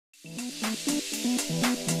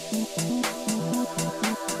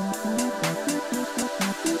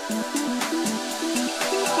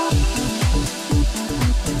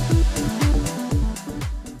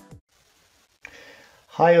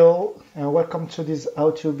Hi all, and welcome to this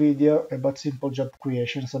how-to video about simple job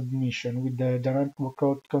creation submission with the dynamic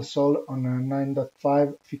workload console on a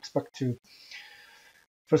 9.5 Fixpack 2.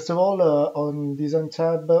 First of all, on Design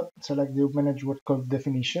tab, select the Manage Workload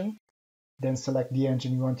definition, then select the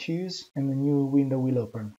engine you want to use, and a new window will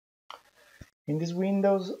open. In this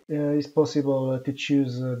window, it's possible to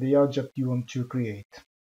choose the object you want to create.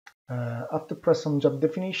 After press on Job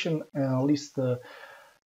Definition, a list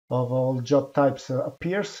of all job types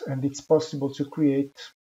appears, and it's possible to create.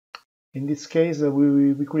 In this case,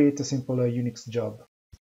 we create a simple UNIX job.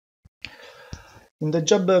 In the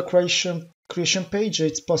job creation page,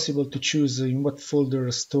 it's possible to choose in what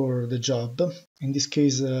folder store the job. In this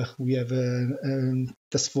case, we have a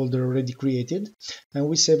test folder already created, and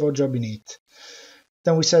we save our job in it.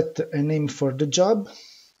 Then we set a name for the job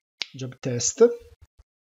test.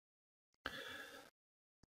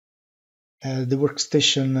 The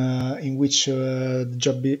workstation in which the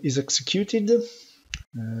job is executed,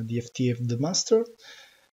 the FT of the master.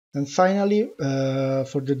 And finally,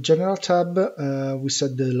 for the general tab, we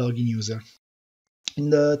set the login user. In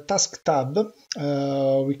the task tab,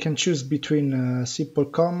 we can choose between simple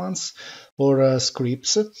commands or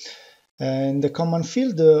scripts. In the command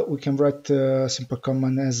field, we can write a simple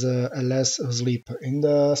command as ls or sleep. In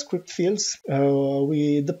the script fields,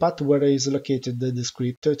 the path where is located the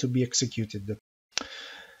script to be executed.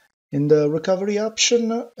 In the recovery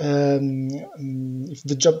option, if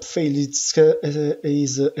the job fails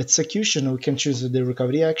its execution, we can choose the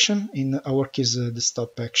recovery action, in our case the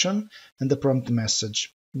stop action, and the prompt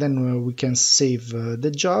message. Then we can save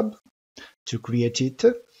the job to create it.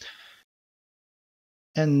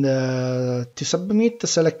 And to submit,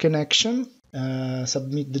 select an action,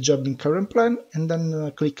 submit the job in current plan, and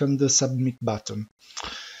then click on the submit button.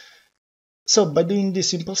 So by doing these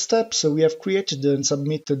simple steps, we have created and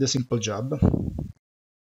submitted the simple job.